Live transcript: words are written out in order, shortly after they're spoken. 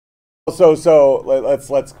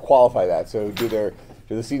let's qualify that. So do the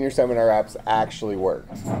senior seminar apps actually work?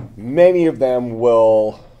 Many of them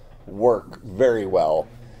will work very well.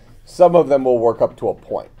 Some of them will work up to a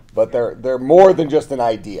point, but they're more than just an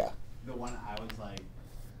idea. The one I was like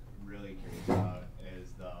really curious about is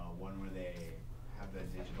the one where they have the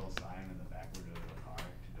digital sign in the back window of the car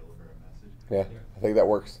to deliver a message. Yeah, I think that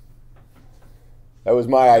works. That was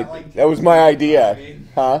my idea,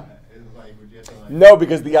 huh? No,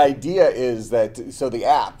 because the idea is that, so the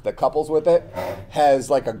app that couples with it has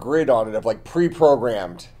like a grid on it of like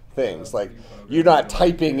pre-programmed things. Like you're not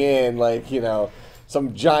typing in like,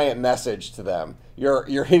 some giant message to them.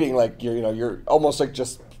 You're hitting like, you're almost like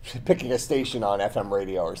just picking a station on FM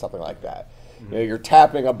radio or something like that. Mm-hmm. You're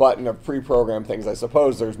tapping a button of pre-programmed things. I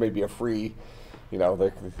suppose there's maybe a free, I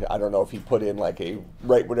don't know if you put in like a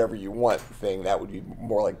write whatever you want thing. That would be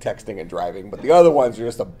more like texting and driving. But the other ones are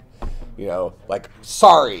just like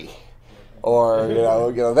sorry, or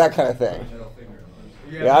that kind of thing.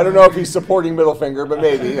 Yeah, I don't know if he's supporting middle finger, but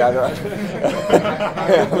maybe. I don't.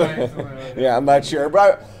 Yeah, I'm not sure,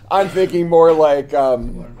 but I'm thinking more like yeah.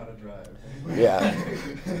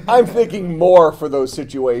 I'm thinking more for those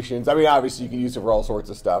situations. I mean, obviously you can use it for all sorts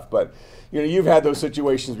of stuff, but you've had those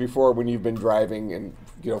situations before when you've been driving and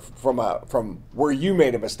from where you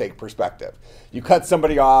made a mistake perspective. You cut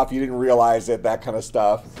somebody off, you didn't realize it, that kind of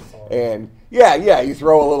stuff. And you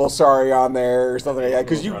throw a little sorry on there or something like that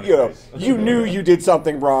because you knew you did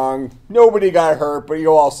something wrong. Nobody got hurt, but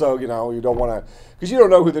you also, you don't want to, because you don't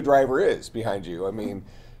know who the driver is behind you. I mean,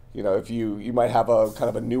 if you might have a kind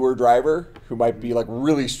of a newer driver who might be like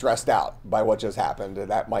really stressed out by what just happened,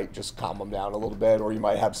 and that might just calm them down a little bit. Or you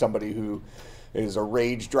might have somebody who is a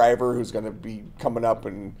rage driver who's going to be coming up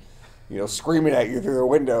and screaming at you through the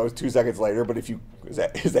window 2 seconds later. But if you is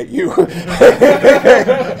that you?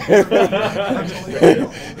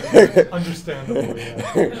 Understandable.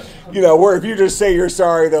 Yeah. Where if you just say you're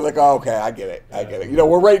sorry, they're like, oh, okay, I get it.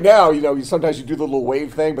 Where right now, sometimes you do the little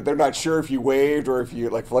wave thing, but they're not sure if you waved or if you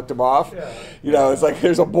like flicked them off. Yeah. It's like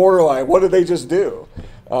there's a borderline. What did they just do?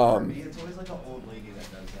 For me, it's always like an old lady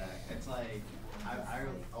that does that. It's like an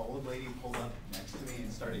old lady pulled up next to me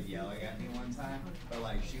and started yelling at me one time, but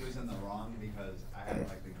like she was in the wrong because I had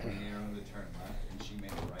like the green arrow to turn left and she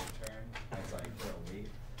made a right turn. It's like for a wait.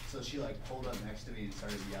 So she like pulled up next to me and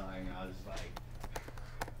started yelling. And I was like,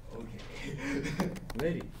 okay.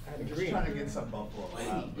 Lady, I'm just trying to get some buffalo.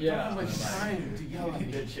 Yeah. I'm like trying to yell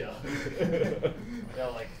at Good chill. Yeah,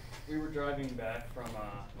 like we were driving back from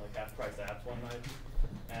like Half Price Apps one night,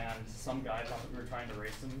 and some guy thought that we were trying to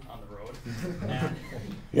race him on the road. And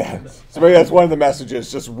yeah, so maybe that's one of the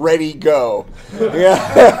messages. Just ready, go.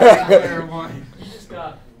 Yeah. He just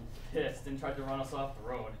got pissed and tried to run us off the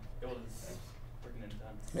road. It was freaking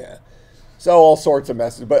intense. Yeah. So all sorts of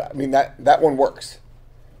messages, but I mean that one works,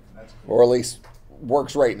 or at least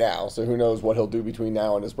works right now. So who knows what he'll do between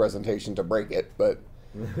now and his presentation to break it? But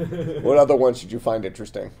what other ones did you find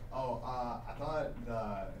interesting? Oh, I thought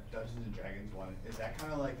the Dungeons and Dragons one is that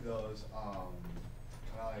kind of like those kind of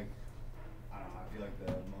like I don't know. I feel like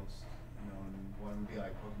the most known one would be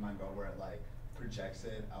like Pokemon Go, where it like projects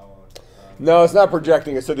it out. No, it's not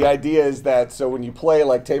projecting it. So the idea is that when you play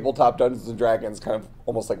like tabletop Dungeons and Dragons, kind of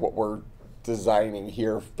almost like what we're designing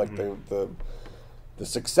here, like the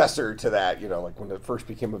successor to that, like when it first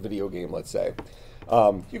became a video game, let's say,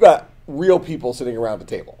 you got real people sitting around the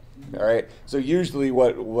table. All right. So usually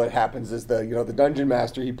what happens is the dungeon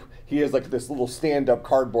master, he has like this little stand-up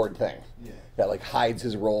cardboard thing that like hides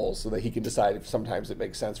his roles so that he can decide if sometimes it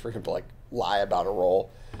makes sense for him to like lie about a role.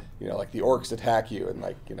 Like the orcs attack you and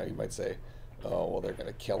like, you might say, oh, well, they're going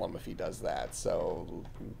to kill him if he does that. So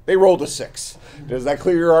they rolled a 6. Does that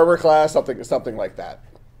clear your armor class? Something like that.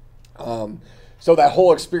 So that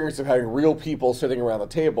whole experience of having real people sitting around the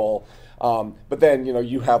table, but then,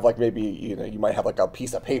 you have like maybe, you might have like a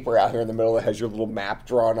piece of paper out here in the middle that has your little map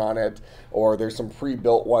drawn on it, or there's some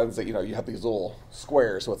pre-built ones that, you have these little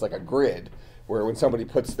squares, so it's like a grid where when somebody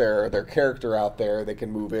puts their character out there, they can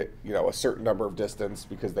move it, a certain number of distance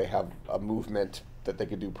because they have a movement that they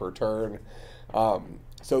can do per turn.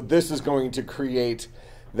 So this is going to create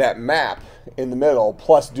that map in the middle,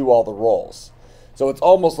 plus do all the rolls. So it's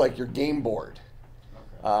almost like your game board.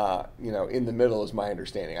 In the middle is my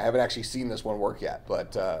understanding. I haven't actually seen this one work yet,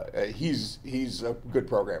 but he's a good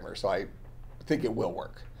programmer, so I think it will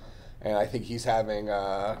work. And I think he's having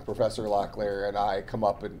Professor Locklear and I come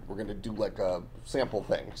up and we're going to do like a sample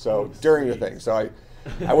thing. So during the thing, so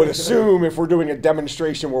I would assume if we're doing a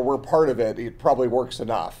demonstration where we're part of it, it probably works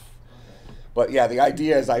enough. But yeah, the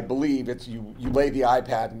idea is I believe it's you lay the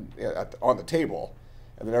iPad on the table.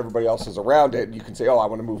 and then everybody else is around it. And you can say, oh, I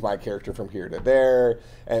want to move my character from here to there,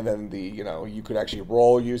 and then you could actually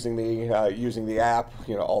roll using the app,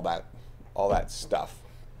 all that stuff.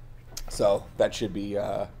 So that should be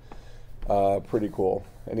pretty cool.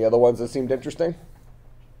 Any other ones that seemed interesting?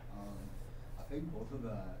 I think both of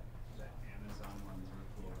the Amazon ones were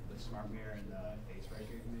cool. The smart mirror and the face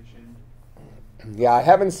recognition. Yeah, I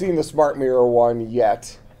haven't seen the smart mirror one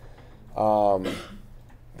yet.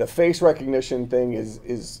 The face recognition thing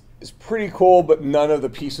is pretty cool, but none of the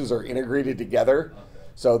pieces are integrated together. Okay.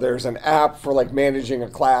 So there's an app for like managing a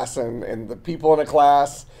class and the people in a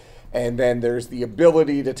class, and then there's the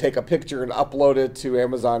ability to take a picture and upload it to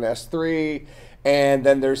Amazon S3, and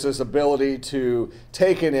then there's this ability to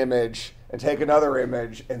take an image and take another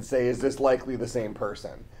image and say, is this likely the same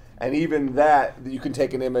person? And even that, you can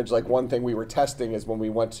take an image. Like one thing we were testing is when we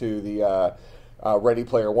went to the Ready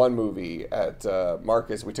Player One movie at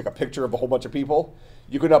Marcus, we took a picture of a whole bunch of people.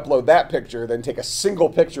 You could upload that picture, then take a single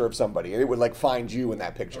picture of somebody, and it would like find you in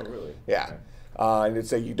that picture. Oh, really? Yeah. Okay. And it'd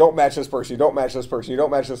say, you don't match this person, you don't match this person, you don't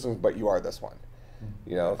match this one, but you are this one.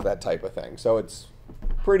 That type of thing. So it's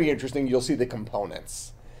pretty interesting. You'll see the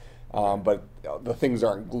components, but the things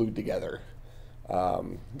aren't glued together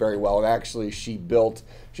very well. And actually,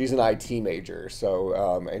 she's an IT major,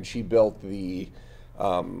 so and she built the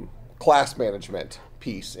class management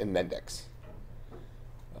piece in Mendix.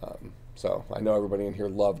 So I know everybody in here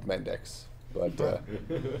loved Mendix,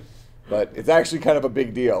 but it's actually kind of a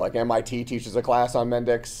big deal. Like MIT teaches a class on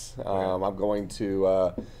Mendix. I'm going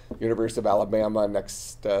to University of Alabama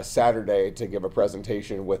next Saturday to give a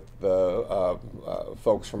presentation with the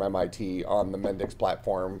folks from MIT on the Mendix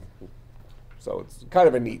platform. So it's kind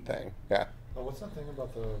of a neat thing. Yeah. Oh, what's that thing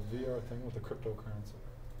about the VR thing with the cryptocurrency?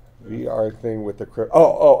 VR thing with the crypto.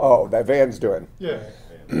 Oh, that Van's doing. Yeah.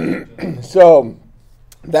 So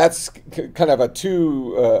that's kind of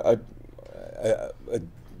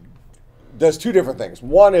does two different things.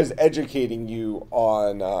 One is educating you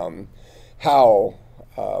on how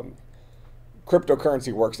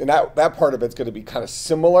cryptocurrency works, and that part of it's going to be kind of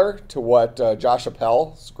similar to what Josh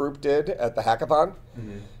Appel's group did at the hackathon.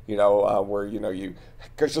 Mm-hmm. Where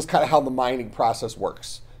it's just kind of how the mining process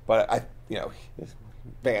works. But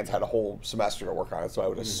Van's had a whole semester to work on it, so I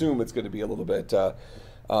would assume it's going to be a little bit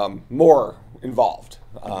more involved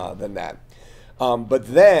than that.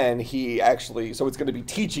 But then so it's going to be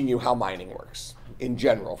teaching you how mining works in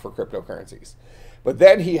general for cryptocurrencies. But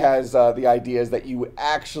then he has the ideas that you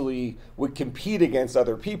actually would compete against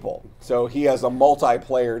other people. So he has a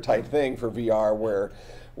multiplayer type thing for VR where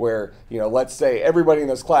let's say everybody in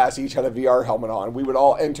this class each had a VR helmet on. We would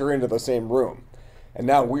all enter into the same room. And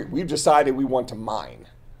now we've decided we want to mine,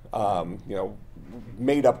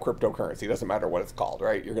 made up cryptocurrency. It doesn't matter what it's called,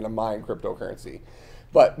 right? You're going to mine cryptocurrency.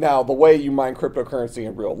 But now the way you mine cryptocurrency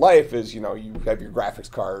in real life is, you have your graphics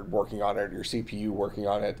card working on it, your CPU working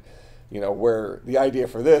on it, where the idea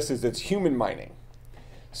for this is it's human mining.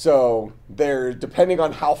 So depending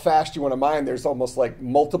on how fast you want to mine, there's almost like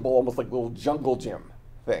little jungle gym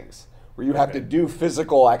things where you have to do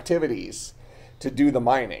physical activities to do the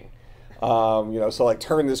mining. So like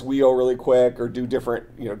turn this wheel really quick or do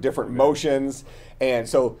different motions. And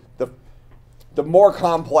so the more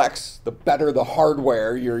complex, the better the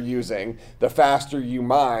hardware you're using, the faster you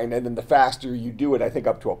mine, and then the faster you do it, I think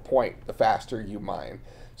up to a point, the faster you mine.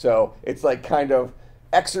 So it's like kind of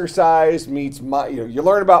exercise meets, you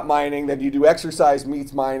learn about mining, then you do exercise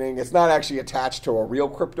meets mining. It's not actually attached to a real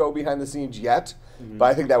crypto behind the scenes yet, but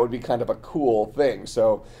I think that would be kind of a cool thing.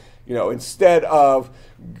 So, instead of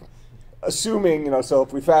assuming, so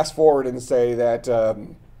if we fast forward and say that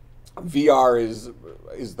VR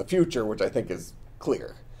is the future, which I think is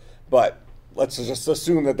clear, but let's just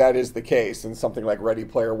assume that is the case, and something like Ready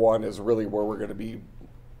Player One is really where we're going to be,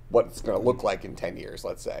 what it's going to look like in 10 years,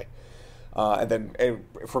 let's say. And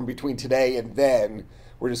from between today and then,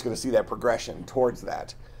 we're just going to see that progression towards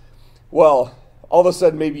that. Well, all of a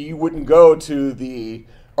sudden, maybe you wouldn't go to the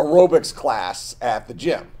aerobics class at the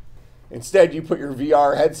gym. Instead, you put your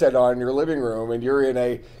VR headset on in your living room, and you're in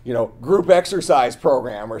a group exercise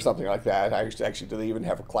program or something like that. Actually, do they even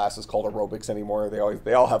have classes called aerobics anymore?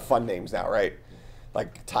 They all have fun names now, right?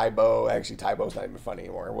 Like Taibo. Actually, Taibo's not even fun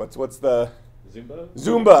anymore. What's the Zumba?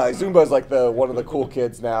 Zumba's like one of the cool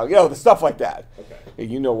kids now. The stuff like that. Okay. Hey,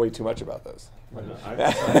 you know way too much about those.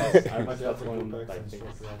 I myself one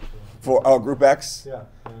like Group X. Yeah.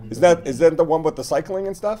 Is that the one with the cycling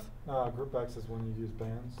and stuff? Group X is when you use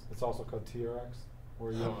bands. It's also called TRX.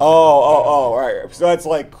 Where you all right. So that's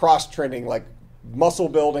like cross training, like muscle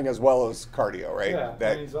building as well as cardio, right? Yeah.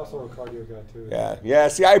 And he's also a cardio guy too. Yeah.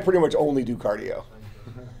 See, I pretty much only do cardio.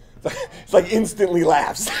 It's like instantly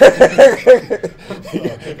laughs. Couldn't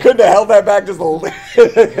have held that back just a little.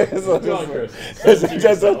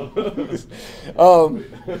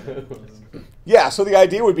 Yeah, so the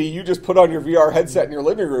idea would be you just put on your VR headset in your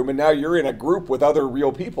living room, and now you're in a group with other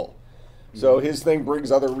real people. So his thing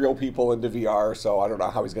brings other real people into VR. So I don't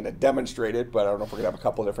know how he's going to demonstrate it, but I don't know if we're going to have a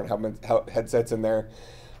couple of different headsets in there.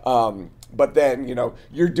 But then,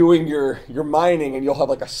 you're doing your mining, and you'll have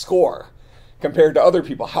like a score compared to other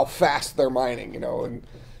people, how fast they're mining, and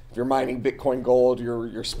if you're mining Bitcoin Gold,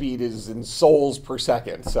 your speed is in souls per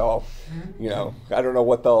second. So, I don't know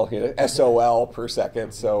what they'll, SOL per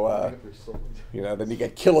second. So, then you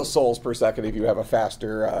get kilosouls per second if you have a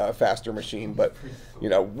faster machine. But,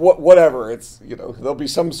 whatever, it's, there'll be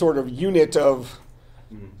some sort of unit of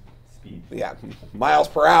speed. Yeah, miles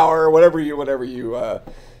per hour, whatever you want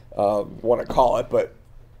to call it. But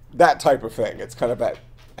that type of thing, it's kind of that.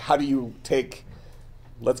 How do you take,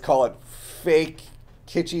 let's call it fake,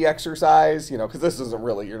 kitschy exercise, because this isn't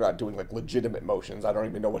really, you're not doing like legitimate motions. I don't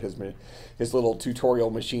even know what his little tutorial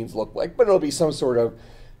machines look like, but it'll be some sort of,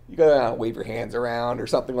 you gotta wave your hands around or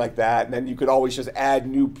something like that, and then you could always just add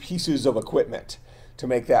new pieces of equipment to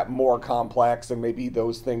make that more complex, and maybe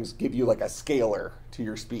those things give you like a scaler to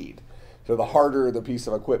your speed. So the harder the piece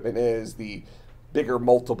of equipment is, the bigger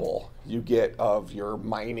multiple you get of your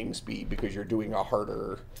mining speed because you're doing a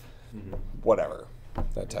harder whatever,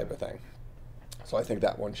 that type of thing. So I think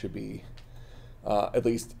that one should be at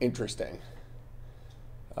least interesting.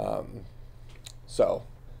 So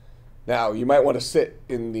now you might want to sit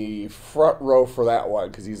in the front row for that one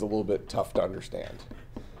because he's a little bit tough to understand.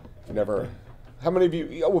 How many of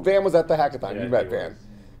you, Van was at the hackathon. Yeah, you met Van.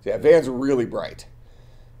 Yeah, Van's really bright.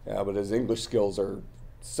 Yeah, but his English skills are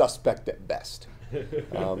suspect at best.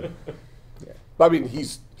 Yeah. But I mean,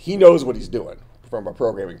 he knows what he's doing from a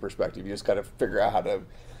programming perspective. You just got to figure out how to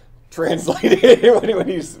translate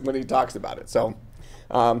it when he talks about it. So,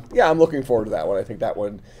 yeah, I'm looking forward to that one. I think that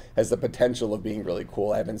one has the potential of being really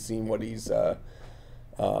cool. I haven't seen what he's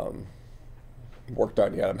worked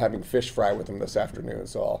on yet. I'm having fish fry with him this afternoon,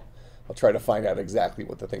 so I'll try to find out exactly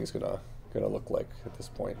what the thing's gonna look like at this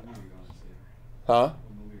point. Huh?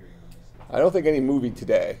 I don't think any movie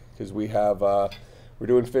today because we have we're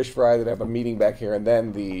doing fish fry. Then I have a meeting back here, and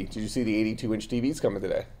then did you see the 82-inch TVs coming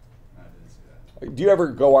today? I didn't see that. Do you ever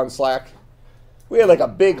go on Slack? We had like a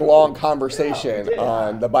big long conversation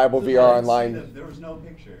on the Bible VR Online. There was no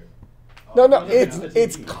picture. No,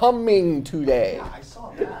 it's coming today. Yeah, I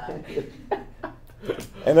saw that.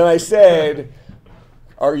 And then I said,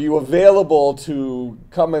 are you available to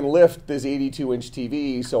come and lift this 82-inch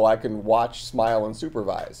TV so I can watch, smile, and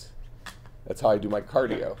supervise? That's how I do my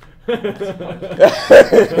cardio.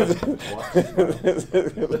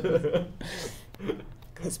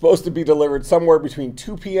 It's supposed to be delivered somewhere between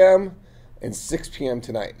 2 p.m. and 6 p.m.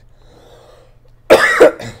 tonight.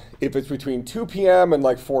 If it's between 2 p.m. and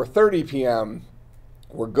like 4:30 p.m.,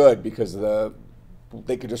 we're good because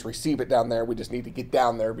they could just receive it down there. We just need to get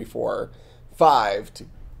down there before 5 to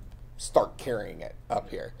start carrying it up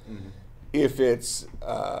here. Mm-hmm. If it's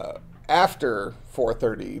after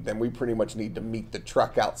 4:30, then we pretty much need to meet the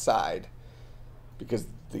truck outside because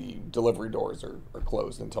the delivery doors are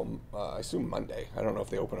closed until, I assume, Monday. I don't know if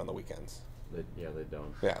they open on the weekends. They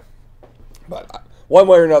don't. Yeah. But one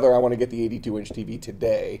way or another, I want to get the 82-inch TV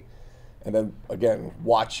today and then, again,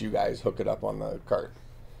 watch you guys hook it up on the cart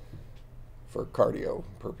for cardio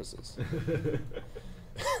purposes.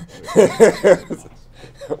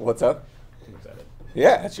 What's up?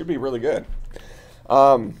 Yeah, it should be really good.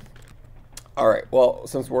 All right. Well,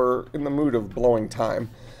 since we're in the mood of blowing time,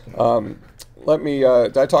 let me.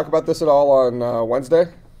 Did I talk about this at all on Wednesday?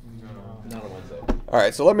 No, not on Wednesday. All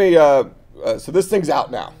right. So let me. So this thing's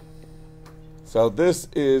out now. So this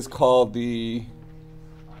is called the.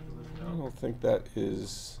 I don't think that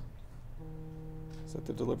is. Is that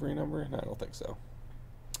the delivery number? No, I don't think so.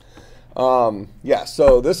 Yeah.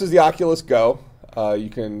 So this is the Oculus Go. You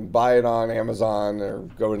can buy it on Amazon or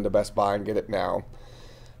go into Best Buy and get it now.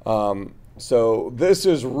 So this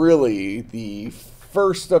is really the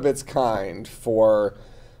first of its kind for,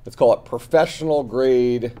 let's call it professional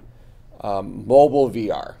grade mobile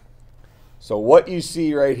VR. So what you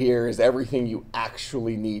see right here is everything you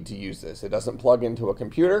actually need to use this. It doesn't plug into a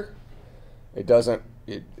computer. It doesn't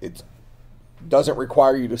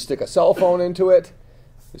require you to stick a cell phone into it.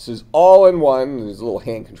 This is all in one. There's a little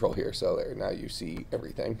hand control here, so there, now you see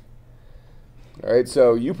everything. All right,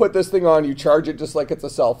 so you put this thing on, you charge it just like it's a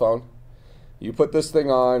cell phone. You put this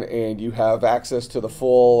thing on, and you have access to the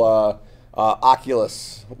full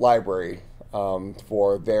Oculus library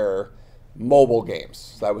for their mobile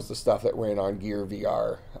games. That was the stuff that ran on Gear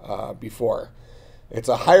VR before. It's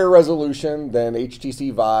a higher resolution than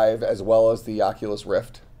HTC Vive as well as the Oculus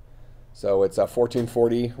Rift. So it's a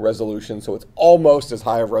 1440 resolution, so it's almost as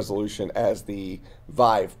high of resolution as the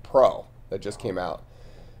Vive Pro that just came out.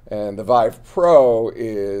 And the Vive Pro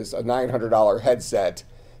is a $900 headset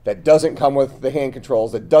that doesn't come with the hand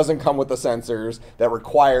controls, that doesn't come with the sensors, that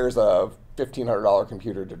requires a $1,500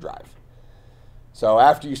 computer to drive. So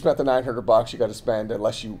after you spent the $900, you got to spend,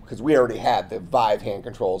 because we already had the Vive hand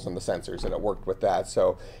controls and the sensors, and it worked with that.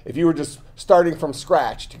 So if you were just starting from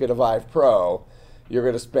scratch to get a Vive Pro, you're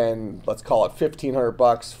going to spend, let's call it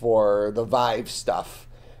 $1,500 for the Vive stuff,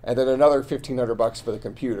 and then another $1,500 for the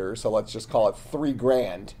computer. So let's just call it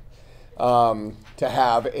 $3,000 to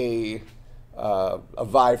have a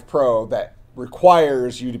Vive Pro that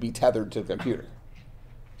requires you to be tethered to the computer.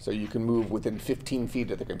 So you can move within 15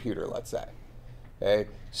 feet of the computer, let's say. Okay.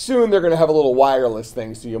 Soon they're going to have a little wireless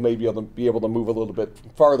thing, so you'll maybe be able to move a little bit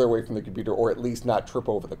farther away from the computer, or at least not trip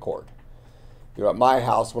over the cord. You know, at my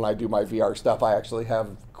house, when I do my VR stuff, I actually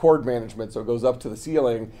have cord management, so it goes up to the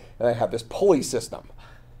ceiling, and I have this pulley system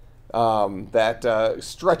that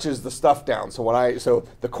stretches the stuff down. So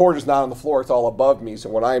the cord is not on the floor; it's all above me. So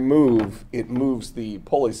when I move, it moves the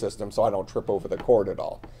pulley system, so I don't trip over the cord at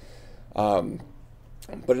all.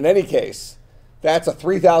 But in any case, that's a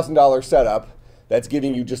 $3,000 setup that's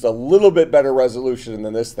giving you just a little bit better resolution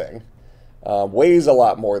than this thing. Weighs a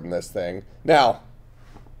lot more than this thing. Now,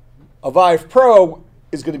 a Vive Pro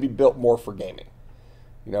is going to be built more for gaming.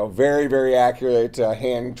 You know, very, very accurate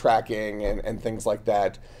hand tracking and things like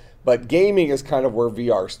that. But gaming is kind of where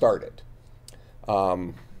VR started.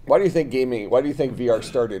 Why do you think VR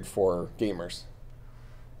started for gamers?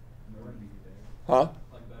 Huh?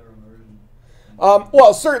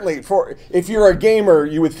 Well, certainly, if you're a gamer,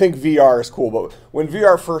 you would think VR is cool. But when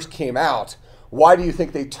VR first came out, why do you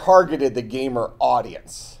think they targeted the gamer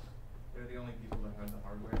audience? They're the only people that have the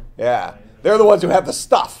hardware. Yeah, they're the ones who have the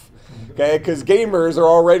stuff. Okay, because gamers are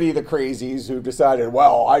already the crazies who've decided,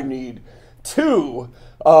 well, I need 2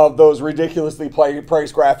 of those ridiculously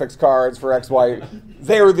priced graphics cards for X, Y.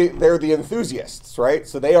 They're the enthusiasts, right?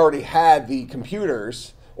 So they already had the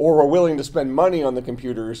computers, or were willing to spend money on the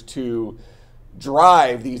computers to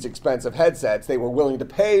drive these expensive headsets. They were willing to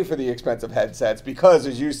pay for the expensive headsets because,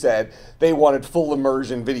 as you said, they wanted full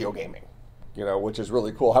immersion video gaming, you know, which is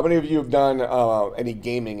really cool. How many of you have done any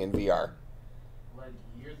gaming in VR? Like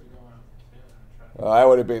years ago when I was a kid, I tried. I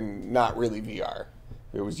would have been not really VR.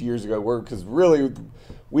 It was years ago. Because really,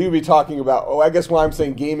 we would be talking about, I guess when I'm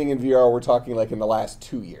saying gaming in VR, we're talking like in the last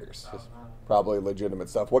 2 years. Probably legitimate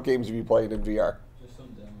stuff. What games have you played in VR? Just some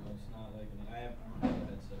demos, not like any. I don't have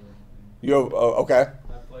a headset or anything. You have, okay.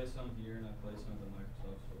 I play some here and I play some at the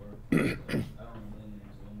Microsoft store. I don't remember the names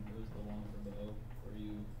of them. It was the one for Bo, where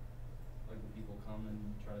you, like, the people come and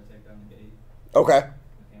try to take down the gate. Okay. I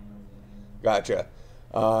can't remember the name. Gotcha.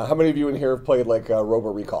 How many of you in here have played like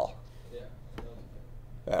Robo Recall? Yeah, that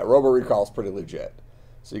was okay. Robo Recall is pretty legit.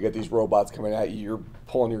 So you get these robots coming at you. You're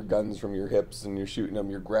pulling your guns from your hips and you're shooting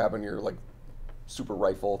them. You're grabbing your like super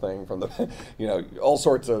rifle thing from the, you know, all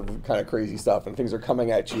sorts of kind of crazy stuff, and things are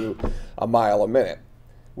coming at you a mile a minute.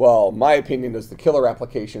 Well, my opinion is the killer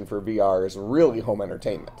application for VR is really home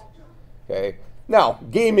entertainment. Okay. Now,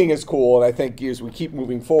 gaming is cool, and I think as we keep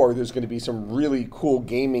moving forward, there's going to be some really cool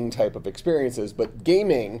gaming type of experiences. But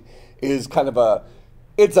gaming is kind of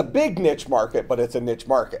it's a big niche market, but it's a niche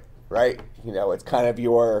market, right? You know, it's kind of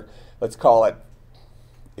your, let's call it,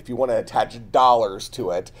 if you want to attach dollars to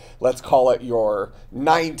it, let's call it your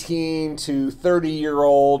 19 to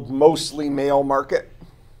 30-year-old, mostly male market,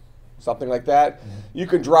 something like that. You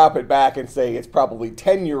can drop it back and say it's probably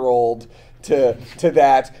 10-year-old to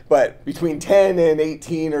that, but between 10 and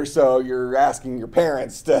 18 or so, you're asking your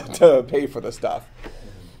parents to pay for the stuff.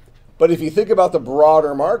 But if you think about the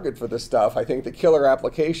broader market for this stuff, I think the killer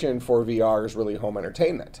application for VR is really home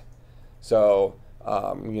entertainment. So,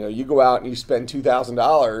 you know, you go out and you spend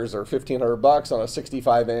 $2,000 or $1,500 on a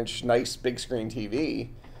 65-inch nice big screen TV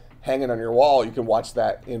hanging on your wall. You can watch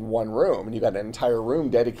that in one room, and you got an entire room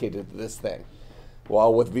dedicated to this thing.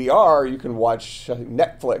 Well, with VR, you can watch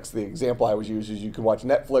Netflix. The example I always use is you can watch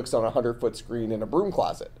Netflix on a 100-foot screen in a broom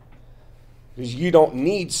closet. Because you don't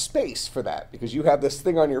need space for that, because you have this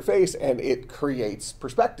thing on your face and it creates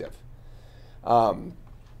perspective.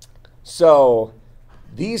 So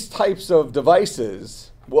these types of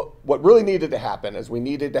devices, what really needed to happen is we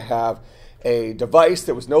needed to have a device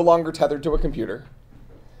that was no longer tethered to a computer,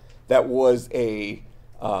 that was a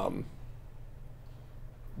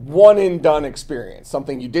one and done experience,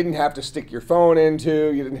 something you didn't have to stick your phone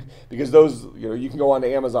into. You didn't, because those, you can go onto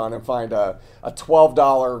Amazon and find a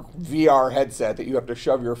 $12 VR headset that you have to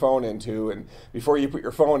shove your phone into, and before you put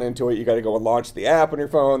your phone into it, you got to go and launch the app on your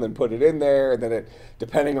phone, then put it in there, and then it,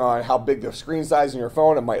 depending on how big the screen size in your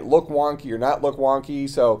phone, it might look wonky or not look wonky.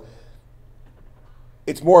 So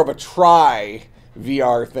it's more of a try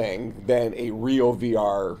VR thing than a real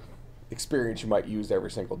VR experience you might use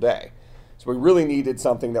every single day. So we really needed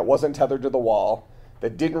something that wasn't tethered to the wall,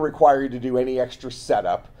 that didn't require you to do any extra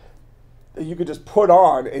setup, that you could just put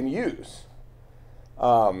on and use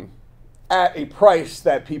at a price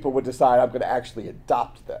that people would decide, I'm going to actually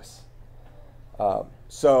adopt this.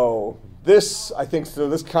 So this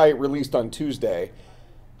kite released on Tuesday.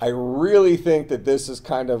 I really think that this is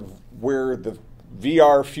kind of where the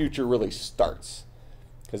VR future really starts,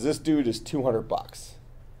 because this dude is $200.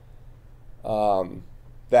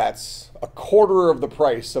 That's a quarter of the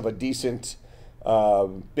price of a decent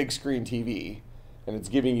big screen TV, and it's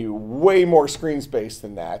giving you way more screen space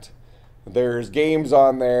than that. There's games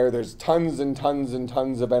on there. There's tons and tons and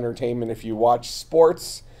tons of entertainment if you watch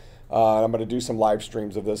sports. I'm going to do some live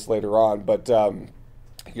streams of this later on, but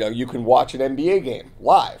you can watch an NBA game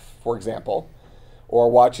live, for example, or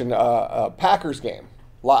watch a Packers game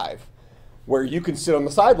live, where you can sit on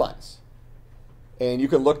the sidelines. And you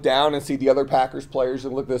can look down and see the other Packers players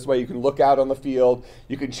and look this way. You can look out on the field.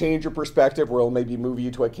 You can change your perspective where it'll maybe move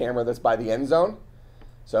you to a camera that's by the end zone.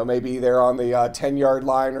 So maybe they're on the 10-yard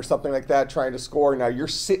line or something like that trying to score. Now you're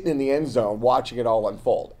sitting in the end zone watching it all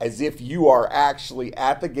unfold as if you are actually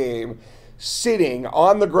at the game sitting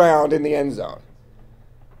on the ground in the end zone.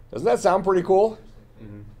 Doesn't that sound pretty cool?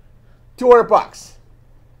 Mm-hmm. $200.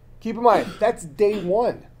 Keep in mind, that's day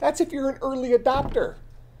one. That's if you're an early adopter.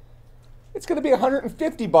 It's going to be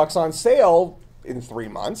 $150 on sale in 3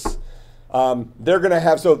 months. They're going to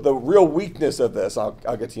have, so the real weakness of this, I'll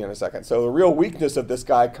get to you in a second. So the real weakness of this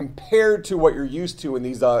guy compared to what you're used to in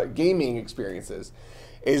these gaming experiences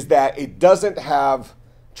is that it doesn't have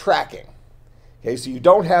tracking. Okay, so you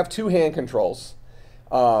don't have two hand controls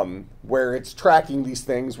where it's tracking these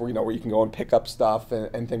things where you can go and pick up stuff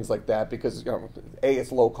and things like that, because A,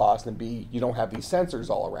 it's low cost, and B, you don't have these sensors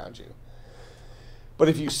all around you. But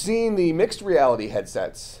if you've seen the mixed reality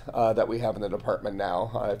headsets that we have in the department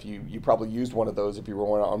now, if you probably used one of those if you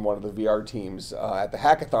were on one of the VR teams at the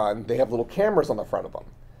hackathon, they have little cameras on the front of them.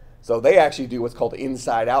 So they actually do what's called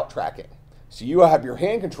inside-out tracking. So you have your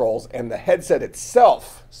hand controls, and the headset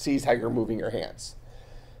itself sees how you're moving your hands.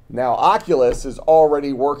 Now, Oculus is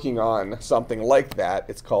already working on something like that.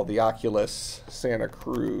 It's called the Oculus Santa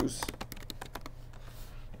Cruz.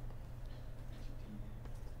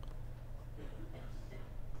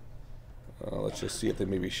 Let's just see if they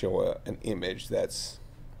maybe show an image that's,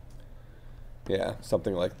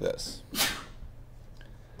 something like this.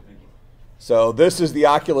 So this is the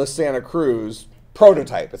Oculus Santa Cruz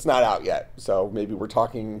prototype. It's not out yet. So maybe we're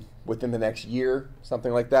talking within the next year,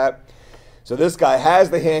 something like that. So this guy has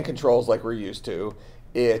the hand controls like we're used to.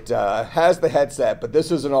 It has the headset, but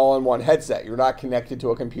this is an all-in-one headset. You're not connected to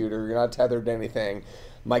a computer. You're not tethered to anything.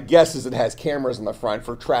 My guess is it has cameras in the front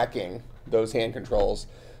for tracking those hand controls.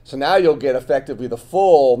 So now you'll get effectively the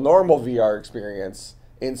full normal VR experience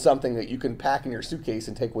in something that you can pack in your suitcase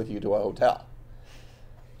and take with you to a hotel.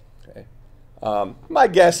 Okay. My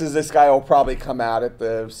guess is this guy will probably come out at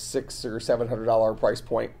the $600 or $700 price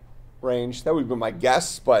point range. That would be my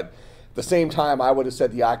guess, but at the same time, I would have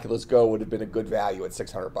said the Oculus Go would have been a good value at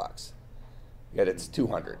 $600. Yet it's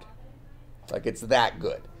 $200. Like, it's that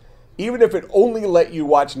good. Even if it only let you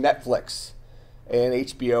watch Netflix and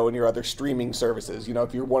HBO and your other streaming services.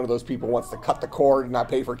 If you're one of those people who wants to cut the cord and not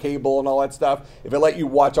pay for cable and all that stuff, if it let you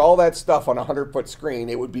watch all that stuff on a 100-foot screen,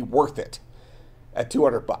 it would be worth it at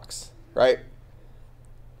 $200, right?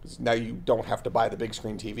 Now you don't have to buy the big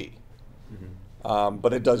screen TV. Mm-hmm.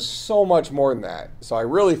 But it does so much more than that. So I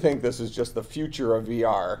really think this is just the future of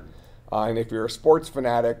VR. And if you're a sports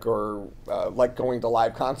fanatic or like going to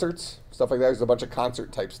live concerts, stuff like that, there's a bunch of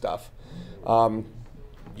concert type stuff.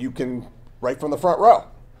 You can right from the front row.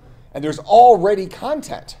 And there's already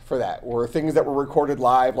content for that, or things that were recorded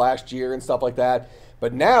live last year and stuff like that.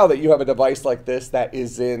 But now that you have a device like this that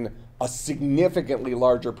is in a significantly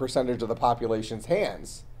larger percentage of the population's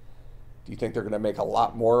hands, do you think they're going to make a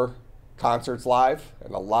lot more concerts live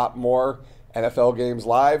and a lot more NFL games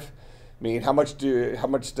live? I mean, how much do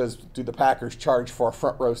the Packers charge for a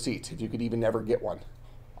front row seat if you could even never get one?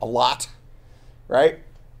 A lot, right?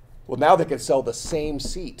 Well, now they can sell the same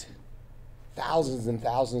seat thousands and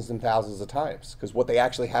thousands and thousands of times, because what they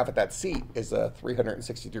actually have at that seat is a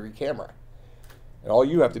 360-degree camera. And all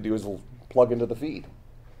you have to do is plug into the feed.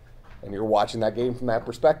 and you're watching that game from that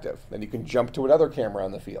perspective. Then you can jump to another camera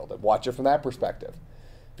on the field and watch it from that perspective.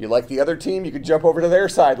 If you like the other team, you can jump over to their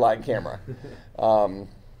sideline camera.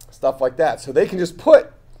 Stuff like that. So they can just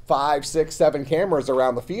put 5, 6, 7 cameras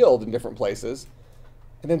around the field in different places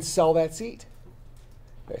and then sell that seat.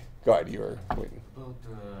 Okay, go ahead, you were waiting. About the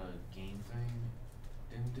game thing,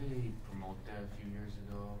 didn't they promote that a few years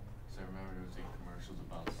ago? Because I remember there was like commercials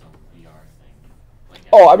about some VR thing. Like,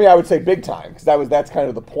 Oh, I mean, I would say big time, because that's kind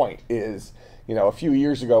of the point. Is, you know, a few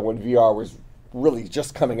years ago when VR was really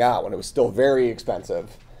just coming out, when it was still very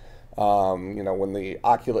expensive. You know, when the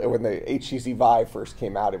HTC Vive first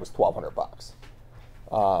came out, it was $1,200.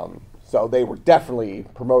 So they were definitely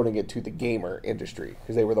promoting it to the gamer industry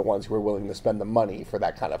because they were the ones who were willing to spend the money for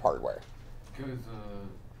that kind of hardware. Because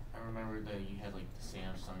I remember that you had like the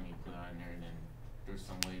Samsung you put on there, and then there's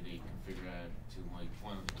some way they configure that to like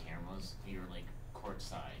one of the cameras. You're like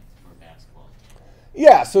courtside for basketball.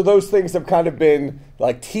 Yeah, so those things have kind of been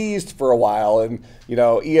like teased for a while, and you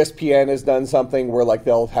know, ESPN has done something where like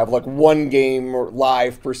they'll have like one game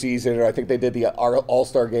live per season, or I think they did the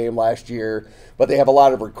All-Star game last year, but they have a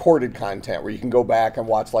lot of recorded content where you can go back and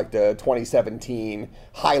watch like the 2017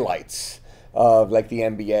 highlights of like the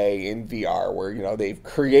NBA in VR, where you know they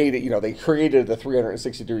created the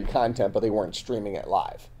 360-degree content, but they weren't streaming it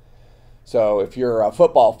live. So if you're a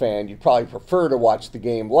football fan, you'd probably prefer to watch the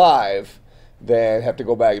game live than have to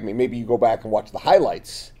go back. I mean, maybe you go back and watch the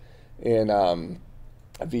highlights in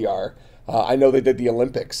VR. I know they did the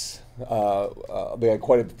Olympics. They had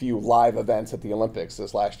quite a few live events at the Olympics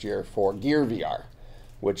this last year for Gear VR,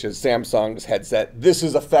 which is Samsung's headset. This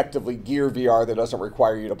is effectively Gear VR that doesn't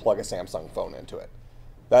require you to plug a Samsung phone into it.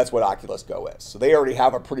 That's what Oculus Go is. So they already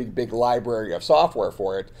have a pretty big library of software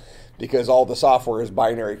for it because all the software is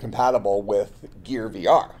binary compatible with Gear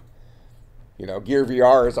VR. You know, Gear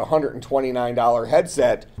VR is a $129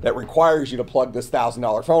 headset that requires you to plug this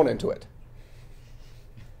 $1,000 phone into it.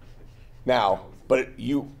 Now, but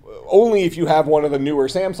only if you have one of the newer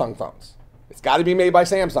Samsung phones. It's got to be made by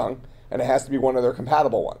Samsung, and it has to be one of their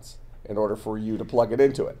compatible ones in order for you to plug it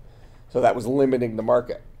into it. So that was limiting the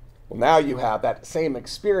market. Well, now you have that same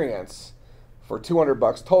experience for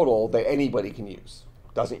 $200 total that anybody can use.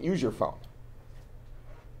 Doesn't use your phone.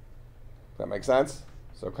 Does that make sense?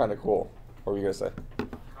 So kind of cool. What were you going to say?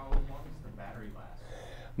 How long does the battery last?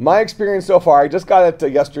 My experience so far, I just got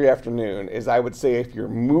it yesterday afternoon, is I would say if you're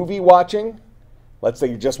movie watching, let's say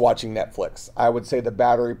you're just watching Netflix, I would say the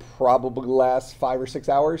battery probably lasts 5 or 6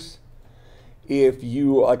 hours. If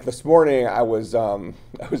you, like this morning, I was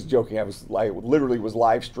joking, I literally was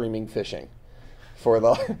live streaming fishing for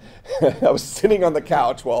the, I was sitting on the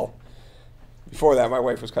couch. Well, before that, my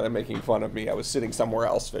wife was kind of making fun of me. I was sitting somewhere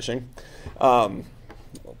else fishing. You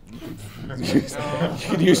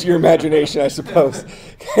can use your imagination, I suppose.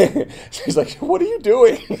 She's like, "What are you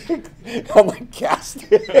doing?" I'm like,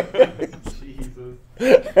 casting.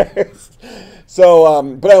 Jesus. So,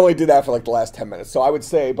 but I only did that for like the last 10 minutes. So I would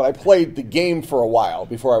say, but I played the game for a while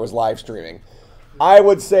before I was live streaming. I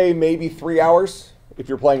would say maybe 3 hours if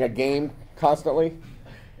you're playing a game constantly.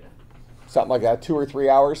 Something like that, 2 or 3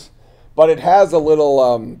 hours. But it has a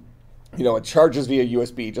little, it charges via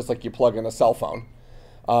USB, just like you plug in a cell phone.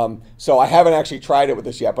 So I haven't actually tried it with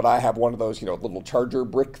this yet, but I have one of those, little charger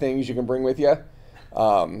brick things you can bring with you.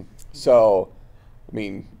 So, I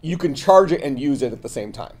mean, you can charge it and use it at the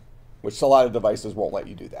same time, which a lot of devices won't let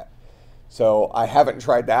you do that. So I haven't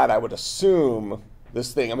tried that. I would assume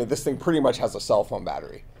this thing pretty much has a cell phone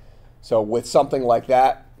battery. So with something like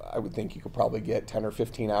that, I would think you could probably get 10 or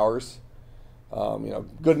 15 hours.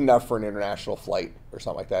 Good enough for an international flight or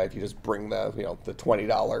something like that. If you just bring the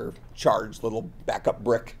 $20 charged little backup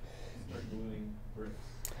brick. Start gluing bricks.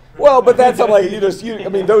 Well, but that's not like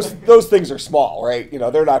those things are small, right?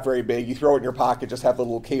 They're not very big. You throw it in your pocket, just have the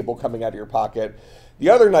little cable coming out of your pocket. The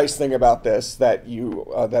other nice thing about this that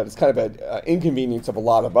is kind of an inconvenience of a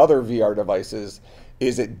lot of other VR devices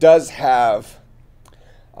is it does have.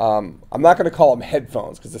 I'm not going to call them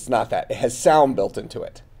headphones because it's not that. It has sound built into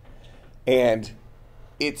it. And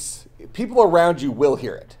people around you will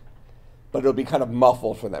hear it, but it'll be kind of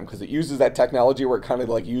muffled for them because it uses that technology where it kind of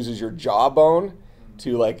like uses your jawbone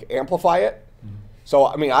to like amplify it. So,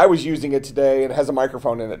 I was using it today, and it has a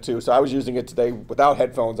microphone in it too. So I was using it today without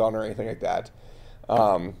headphones on or anything like that.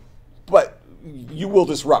 But you will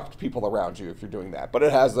disrupt people around you if you're doing that. But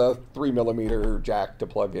it has a 3mm jack to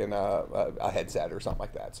plug in a headset or something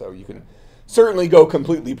like that. So you can certainly go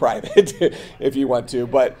completely private if you want to.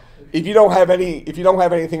 But if you don't have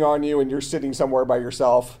anything on you and you're sitting somewhere by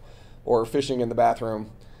yourself or fishing in the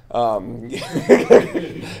bathroom,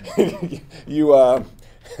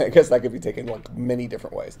 I guess that could be taken like many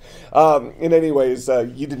different ways. In any ways,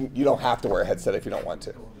 you don't have to wear a headset if you don't want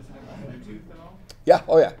to. Yeah.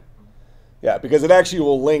 Oh yeah. Yeah, because it actually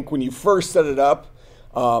will link when you first set it up.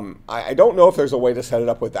 I don't know if there's a way to set it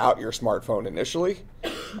up without your smartphone initially,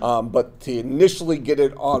 but to initially get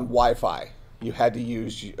it on Wi-Fi, you had to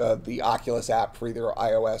use the Oculus app for either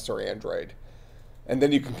iOS or Android. And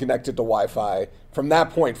then you can connect it to Wi-Fi. From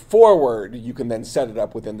that point forward, you can then set it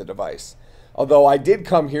up within the device. Although I did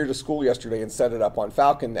come here to school yesterday and set it up on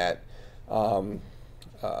FalconNet,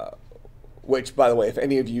 which, by the way, if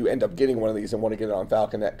any of you end up getting one of these and want to get it on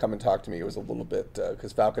FalconNet, come and talk to me. It was a little bit,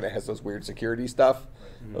 because FalconNet has those weird security stuff.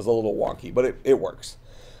 It was a little wonky, but it works.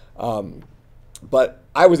 But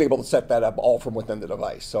I was able to set that up all from within the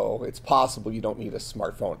device. So it's possible you don't need a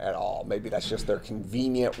smartphone at all. Maybe that's just their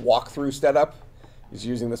convenient walkthrough setup, is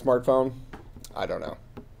using the smartphone. I don't know.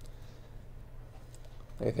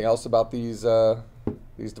 Anything else about these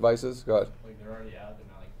devices? Go ahead. Like they're already out, they're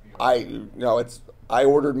not like I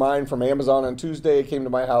ordered mine from Amazon on Tuesday. It came to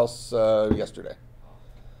my house yesterday,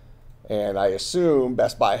 and I assume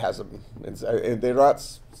Best Buy has them. And they're not.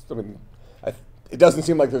 I mean, it doesn't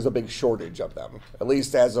seem like there's a big shortage of them. At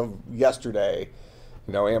least as of yesterday,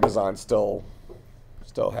 Amazon still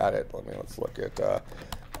had it. Let's look at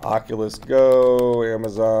Oculus Go,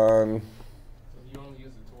 Amazon. You only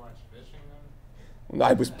use it to watch fishing then?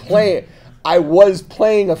 I was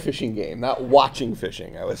playing a fishing game, not watching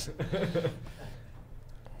fishing. I was.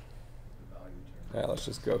 Yeah, let's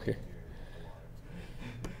just go here.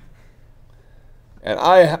 And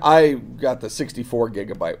I got the 64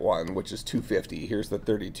 gigabyte one, which is $250. Here's the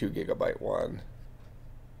 32 gigabyte one.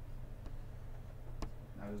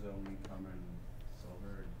 Now does it only come in silver?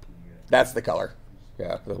 Or can you get That's the color.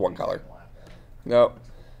 Yeah, the one color. Nope.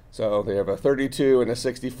 So they have a 32 and a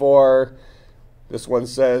 64. This one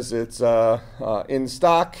says it's in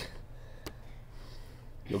stock.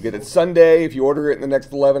 You'll get it Sunday if you order it in the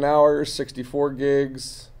next 11 hours, 64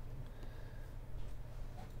 gigs.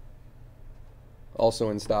 Also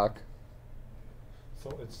in stock.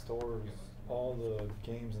 So it stores all the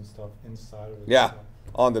games and stuff inside of it. Yeah,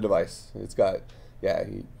 on the device. It's got,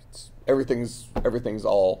 everything's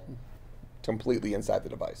all completely inside the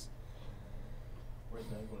device. Where's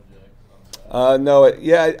that going,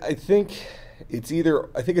 Jack? I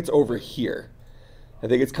think it's over here. I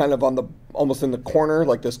think it's kind of on almost in the corner,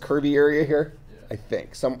 like this curvy area here. Yeah. I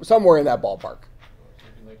think somewhere in that ballpark.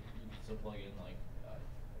 You still plug in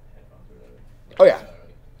headphones or whatever. Oh yeah, Alright.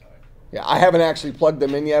 yeah. I haven't actually plugged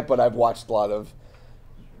them in yet, but I've watched a lot of,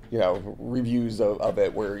 reviews of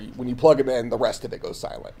it where when you plug them in, the rest of it goes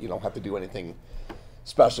silent. You don't have to do anything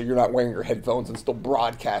special. You're not wearing your headphones and still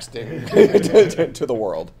broadcasting to the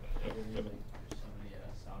world.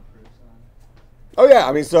 Oh yeah,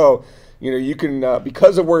 I mean, so you can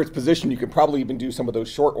because of where it's positioned, you can probably even do some of those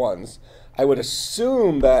short ones. I would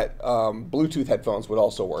assume that Bluetooth headphones would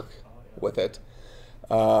also work with it.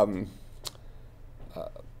 I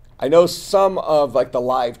know some of the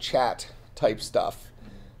live chat type stuff.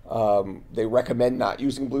 They recommend not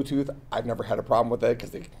using Bluetooth. I've never had a problem with it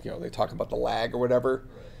because they talk about the lag or whatever.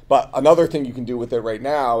 But another thing you can do with it right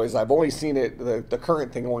now is I've only seen it. The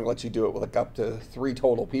current thing only lets you do it with up to 3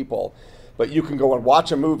 total people. But you can go and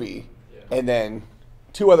watch a movie, and then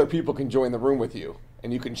 2 other people can join the room with you,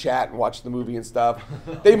 and you can chat and watch the movie and stuff.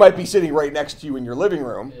 They might be sitting right next to you in your living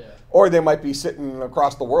room, or they might be sitting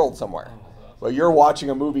across the world somewhere. But you're watching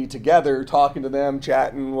a movie together, talking to them,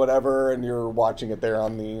 chatting, whatever, and you're watching it there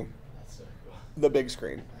on the big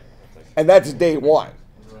screen. And that's day one.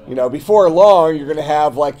 Before long, you're going to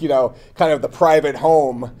have kind of the private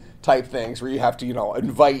home type things where you have to,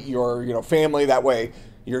 invite your, family. That way,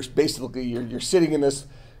 you're sitting in this,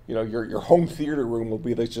 your home theater room will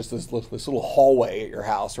be just this little hallway at your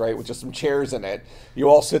house, right, with just some chairs in it. You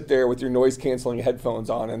all sit there with your noise canceling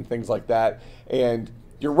headphones on and things like that, and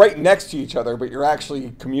you're right next to each other, but you're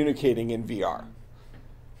actually communicating in VR.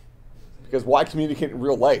 Because why communicate in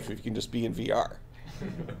real life if you can just be in VR?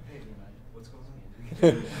 What's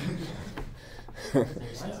going on?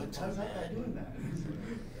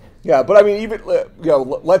 Yeah, but I mean, even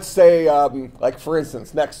let's say, for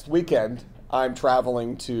instance, next weekend I'm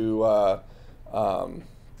traveling to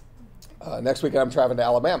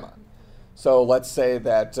Alabama. So let's say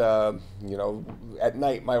that at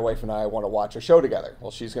night my wife and I want to watch a show together.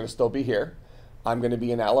 Well, she's going to still be here. I'm going to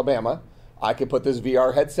be in Alabama. I could put this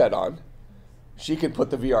VR headset on. She could put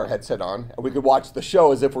the VR headset on, and we could watch the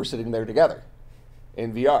show as if we're sitting there together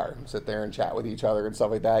in VR. Sit there and chat with each other and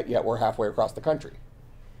stuff like that, yet we're halfway across the country.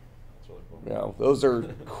 That's really cool. Those are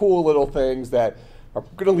cool little things that are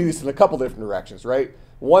going to lead us in a couple different directions, right?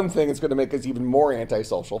 one thing, it's going to make us even more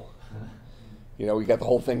antisocial. You know, we got the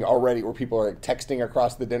whole thing already where people are like texting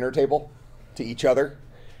across the dinner table to each other,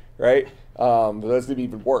 right? But that's going to be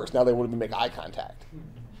even worse. Now they won't even make eye contact.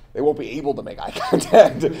 They won't be able to make eye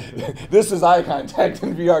contact. This is eye contact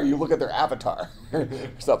in VR. You look at their avatar,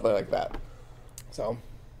 something like that. So,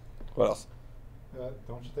 what else?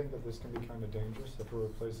 Don't you think that this can be kind of dangerous if it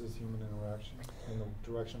replaces human interaction in the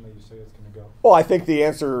direction that you say it's going to go? Well, I think the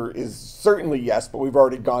answer is certainly yes, but we've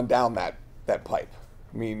already gone down that pipe.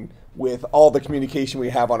 I mean, with all the communication we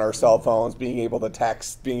have on our cell phones, being able to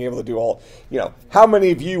text, being able to do all, you know, how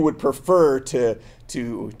many of you would prefer to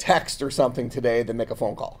text or something today than make a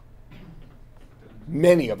phone call?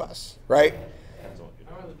 Many of us, right?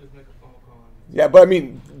 I'd rather just make a phone call. Yeah, but I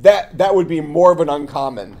mean, that would be more of an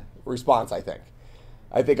uncommon response, I think.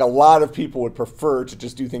 I think a lot of people would prefer to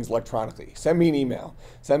just do things electronically. Send me an email.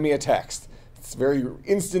 Send me a text. It's very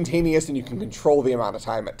instantaneous, and you can control the amount of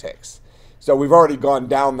time it takes. So we've already gone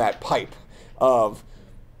down that pipe of,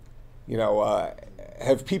 you know,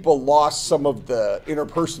 have people lost some of the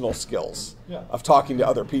interpersonal skills of talking to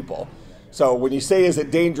other people? So when you say, is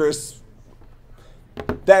it dangerous,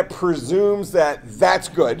 that presumes that that's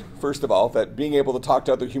good, first of all, that being able to talk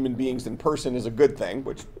to other human beings in person is a good thing,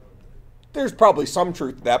 which there's probably some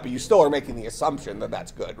truth to that, but you still are making the assumption that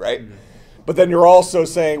that's good, right? Mm-hmm. But then you're also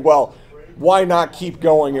saying, well, why not keep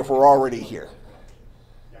going if we're already here?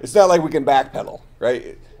 It's not like we can backpedal,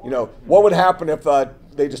 right? You know, what would happen if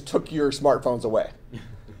they just took your smartphones away?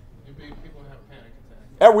 People have a panic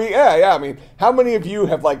attack. Yeah. I mean, how many of you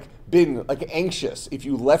have been anxious if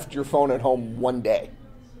you left your phone at home one day?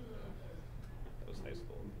 That was high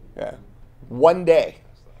school. Yeah, one day.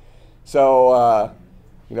 So,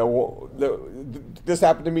 you know, this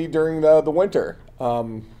happened to me during the winter. I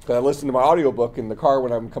listened to my audiobook in the car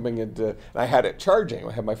when I'm coming into, and I had it charging.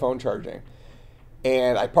 I had my phone charging.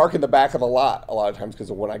 And I park in the back of the lot a lot of times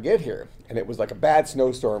because of when I get here. And it was like a bad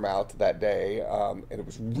snowstorm out that day, and it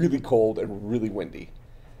was really cold and really windy.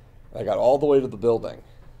 And I got all the way to the building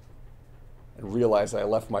and realized that I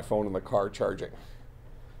left my phone in the car charging.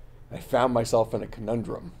 I found myself in a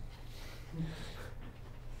conundrum.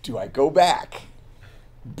 Do I go back,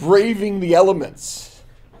 braving the elements,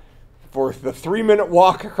 for the 3-minute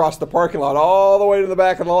walk across the parking lot all the way to the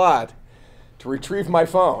back of the lot to retrieve my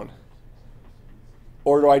phone?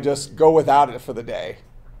 Or do I just go without it for the day?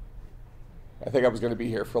 I think I was going to be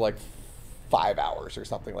here for 5 hours or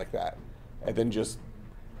something like that. And then just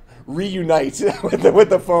reunite with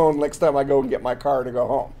the phone next time I go and get my car to go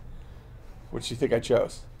home. Which do you think I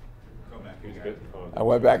chose? Go back. He was good. I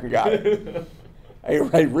went back and got it.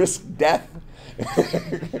 I risked death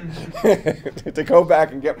to go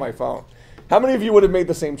back and get my phone. How many of you would have made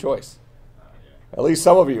the same choice? At least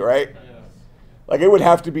some of you, right? It would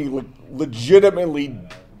have to be legitimately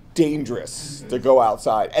dangerous to go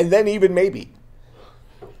outside. And then even maybe.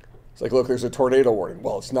 It's look, there's a tornado warning.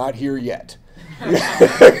 Well, it's not here yet.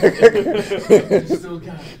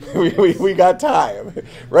 we got time.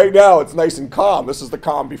 Right now, it's nice and calm. This is the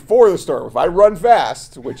calm before the storm. If I run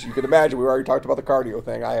fast, which you can imagine, we already talked about the cardio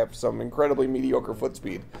thing. I have some incredibly mediocre foot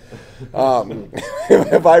speed.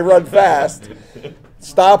 If I run fast,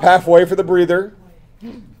 stop halfway for the breather,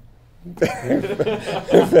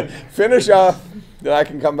 finish off, then I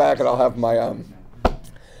can come back and I'll have my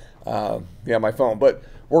my phone. But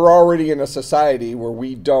we're already in a society where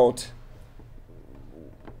we've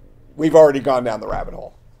already gone down the rabbit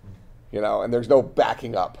hole, and there's no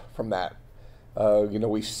backing up from that.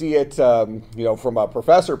 We see it, from a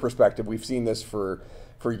professor perspective, we've seen this for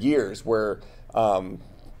years where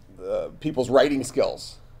people's writing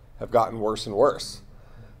skills have gotten worse and worse.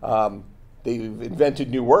 They've invented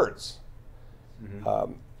new words.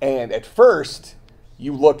 Mm-hmm. And at first,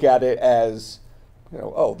 you look at it as,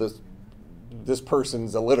 this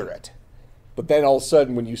person's illiterate. But then all of a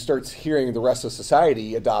sudden, when you start hearing the rest of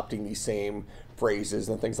society adopting these same phrases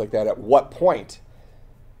and things like that, at what point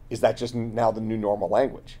is that just now the new normal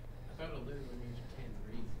language? I thought illiterate means you can't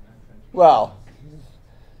read in that country. Well,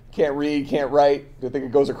 can't read, can't write. I think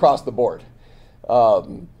it goes across the board.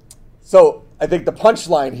 So I think the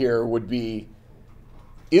punchline here would be,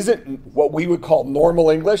 isn't what we would call normal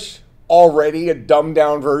English already a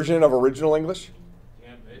dumbed-down version of original English?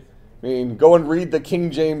 Yeah, basically. I mean, go and read the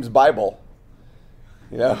King James Bible.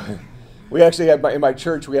 We actually have in my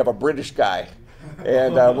church, we have a British guy.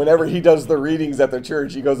 And whenever he does the readings at the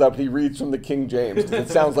church, he goes up and he reads from the King James. 'Cause it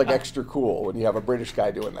sounds like extra cool when you have a British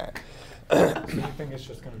guy doing that. Do you think it's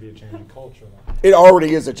just going to be a change in culture, though? It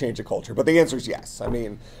already is a change of culture, but the answer is yes. I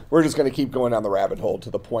mean, we're just going to keep going down the rabbit hole to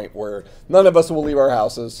the point where none of us will leave our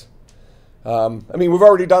houses. I mean, we've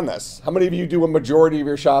already done this. How many of you do a majority of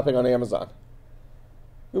your shopping on Amazon?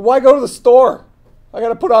 Why go to the store? I got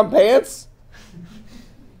to put on pants?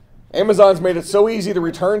 Amazon's made it so easy to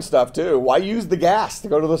return stuff, too. Why use the gas to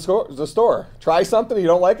go to the store? Try something, you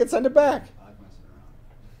don't like it, send it back. I like messing around.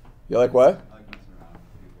 You like what? I like messing around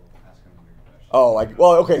with people, asking them weird questions. Oh, like,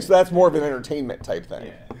 well, okay, so that's more of an entertainment type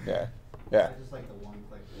thing. Yeah. Yeah. I just like the one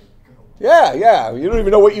click thing. Yeah. You don't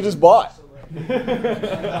even know what you just bought.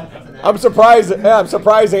 I'm surprised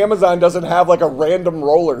Amazon doesn't have like a random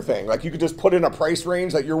roller thing. Like you could just put in a price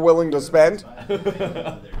range that you're willing to spend,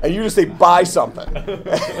 and you just say buy something.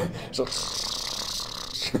 So,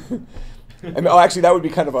 and actually, that would be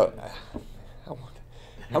kind of a.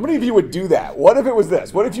 How many of you would do that? What if it was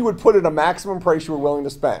this? What if you would put in a maximum price you were willing to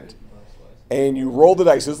spend, and you roll the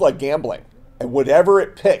dice? This is like gambling, and whatever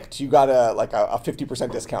it picked, you got a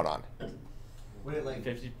 50% discount on. Would it like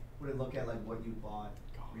 50? Would it look at like what you bought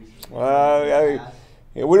recently?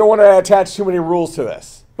 We don't want to attach too many rules to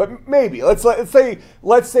this, but maybe let's say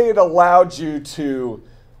it allowed you to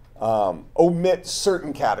omit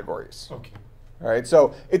certain categories. Okay. All right,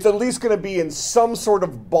 so it's at least going to be in some sort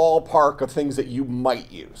of ballpark of things that you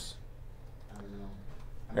might use. I don't know.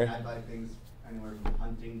 I mean, I buy things anywhere from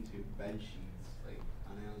hunting to bed sheets, like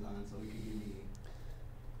on Amazon, so it could give me.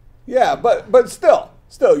 Yeah, but still,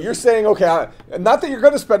 you're saying, okay, not that you're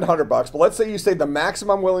going to spend $100, but let's say you say the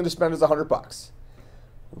maximum I'm willing to spend is $100.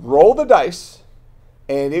 Roll the dice,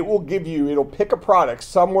 and it'll pick a product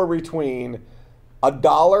somewhere between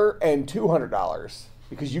 $1 and $200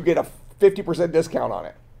 because you get a 50% discount on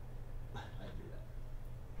it. I do that.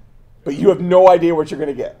 But you have no idea what you're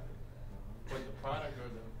going to get. But the product or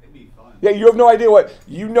the. It'd be fun. Yeah, you have no idea what.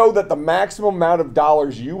 You know that the maximum amount of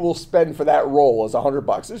dollars you will spend for that roll is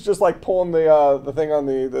 $100. It's just like pulling the thing on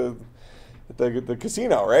the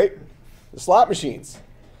casino, right? The slot machines.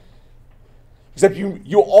 Except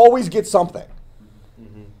you'll always get something.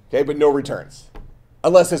 Okay, but no returns.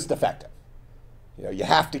 Unless it's defective. You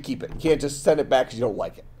have to keep it. You can't just send it back because you don't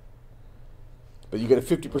like it. But you get a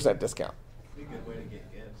 50% discount. It'd be a good way to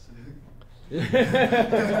get gifts.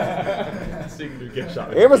 So you can do gift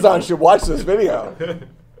shopping. Amazon should watch this video.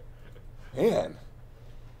 Man.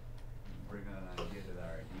 Bring an idea to the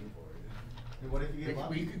R&D board. Hey, what if you get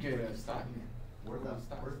lucky? We could get a stock. Worth $200.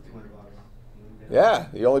 Yeah,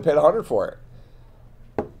 you only paid $100 for it.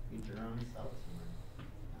 You turn around and sell it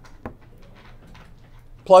somewhere.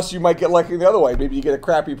 Plus, you might get lucky the other way. Maybe you get a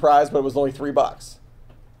crappy prize, but it was only $3.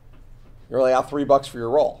 You're only out $3 for your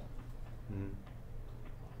roll.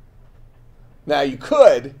 Now,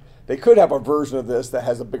 they could have a version of this that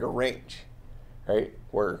has a bigger range, right?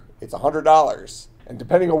 Where it's $100, and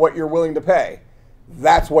depending on what you're willing to pay,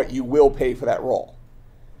 that's what you will pay for that roll.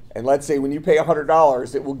 And let's say when you pay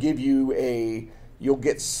 $100, it will give you you'll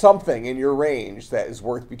get something in your range that is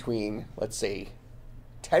worth between, let's say,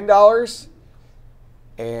 $10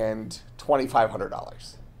 and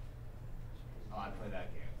 $2,500. Oh, I play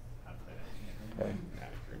that game. Okay.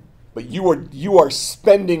 But you are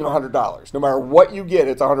spending $100. No matter what you get,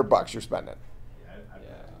 it's $100 you're spending. Yeah, I play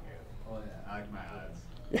that game. Oh, yeah. I like my odds.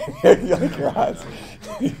 You like your odds.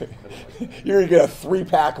 You're gonna get a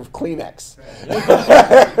 3-pack of Kleenex.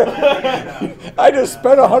 I just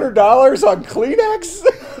spent $100 on Kleenex.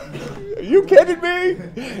 Are you kidding me?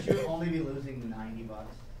 You should only be losing $90.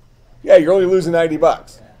 Yeah, you're only losing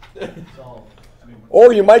 $90. Yeah. So, I mean,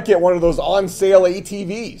 Or you might get one of those on sale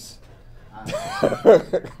ATVs. Yeah, I need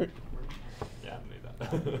that. I would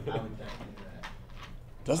definitely do that.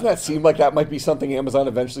 Doesn't that seem like that might be something Amazon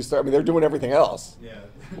eventually start? I mean, they're doing everything else. Yeah.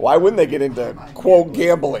 Why wouldn't they get into quote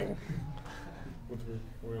gambling? With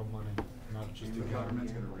real money, not just The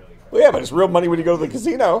government's gonna really. Well, yeah, but it's real money when you go to the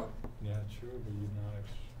casino. Yeah, true, but you're not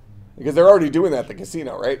actually. Because they're already doing that at the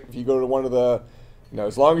casino, right? If you go to one of the,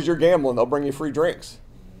 as long as you're gambling, they'll bring you free drinks.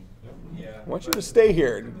 Yeah. I want you to stay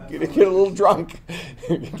here and get a little drunk.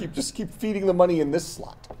 Just keep feeding the money in this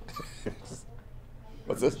slot.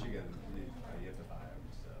 What's this? Michigan, you have to buy them.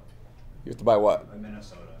 So. You have to buy what? In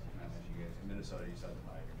Minnesota, not Michigan. In Minnesota, you still have to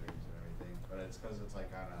buy your drinks and everything, but it's because it's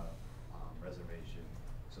like on a reservation,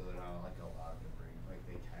 so they're not like allowed to bring. Like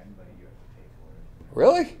they can, but you have to pay for it.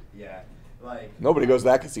 Really? Yeah, like Nobody goes to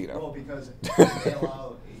that well casino. because they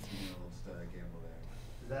allow 18-year-olds to gamble there.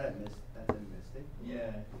 Is that at that's in Mystic?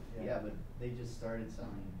 Yeah. Yeah, but they just started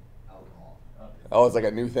selling alcohol. Oh, it's like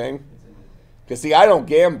a new thing? It's in Mystic. Because, see, I don't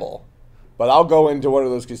gamble, but I'll go into one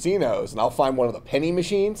of those casinos and I'll find one of the penny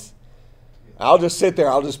machines. I'll just sit there.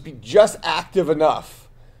 I'll just be just active enough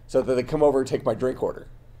so that they come over and take my drink order.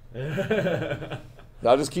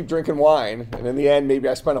 I'll just keep drinking wine, and in the end, maybe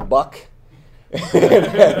I spent $1 and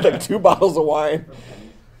had like 2 bottles of wine.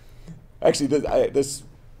 Actually,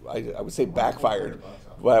 I would say backfired.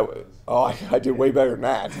 But I did way better than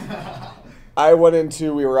that.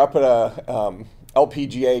 We were up at a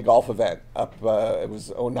LPGA golf event up. It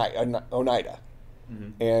was Oneida,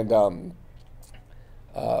 and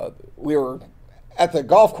we were at the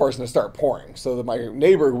golf course and it started pouring. So my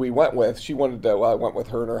neighbor who we went with, she wanted to. Well, I went with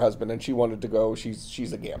her and her husband, and she wanted to go.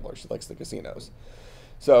 She's a gambler. She likes the casinos.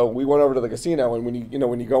 So we went over to the casino, and when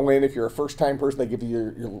you go in, if you're a first time person, they give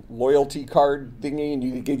you your loyalty card thingy, and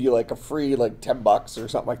you give you like a free like $10 or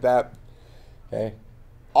something like that. Okay,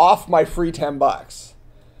 off my free $10,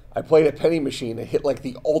 I played a penny machine and hit like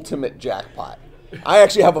the ultimate jackpot. I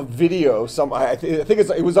actually have a video. I think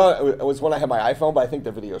it was when I had my iPhone, but I think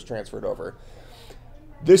the video's transferred over.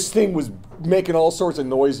 This thing was making all sorts of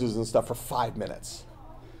noises and stuff for 5 minutes.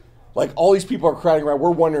 Like, all these people are crowding around.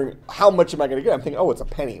 We're wondering, how much am I going to get? I'm thinking, oh, it's a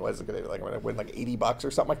penny. What is it going to be? Like, I'm going to win like $80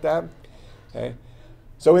 or something like that. Okay.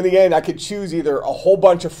 So in the end, I could choose either a whole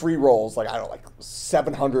bunch of free rolls, like, I don't know, like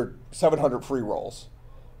 700 free rolls.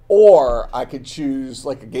 Or I could choose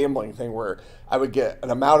like a gambling thing where I would get an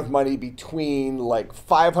amount of money between like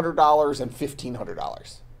 $500 and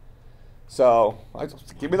 $1,500. So I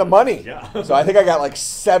just give me the money. Yeah. So I think I got like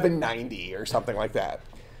 $790 or something like that.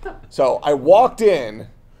 So I walked in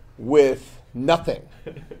with nothing.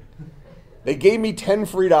 They gave me $10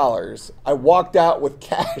 free. I walked out with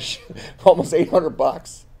cash, almost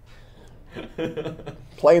 $800,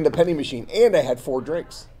 playing the penny machine, and I had 4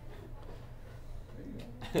 drinks.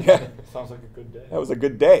 Yeah, Sounds like a good day. that was a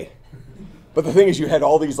good day. But the thing is, you had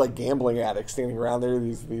all these like gambling addicts standing around there,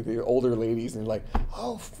 the older ladies, and like,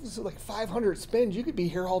 oh, this is like 500 spins. You could be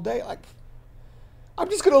here all day. Like, I'm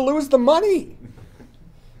just gonna lose the money.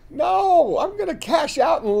 No, I'm going to cash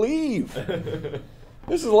out and leave.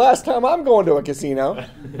 This is the last time I'm going to a casino.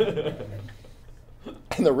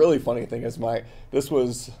 And the really funny thing is my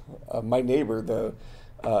neighbor,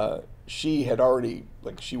 she had already,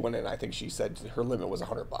 like, she went in, I think she said her limit was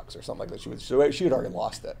 $100 or something like that. She had already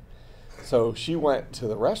lost it. So she went to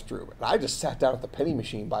the restroom, and I just sat down at the penny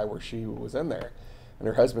machine by where she was in there. And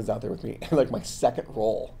her husband's out there with me. And like my second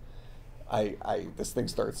roll, this thing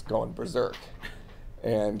starts going berserk.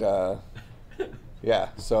 And yeah,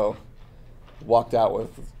 so walked out with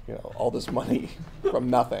all this money from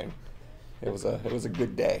nothing. It was a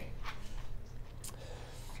good day.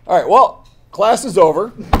 All right, well, class is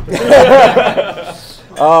over.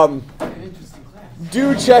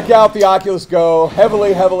 Do check out the Oculus Go.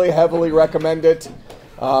 Heavily recommend it.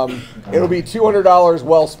 It'll be $200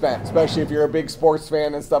 well spent, especially if you're a big sports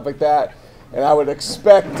fan and stuff like that. And I would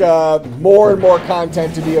expect more and more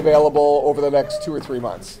content to be available over the next 2 or 3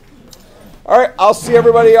 months. All right, I'll see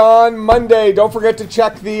everybody on Monday. Don't forget to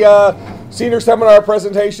check the senior seminar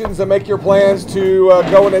presentations and make your plans to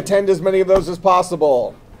go and attend as many of those as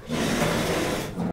possible.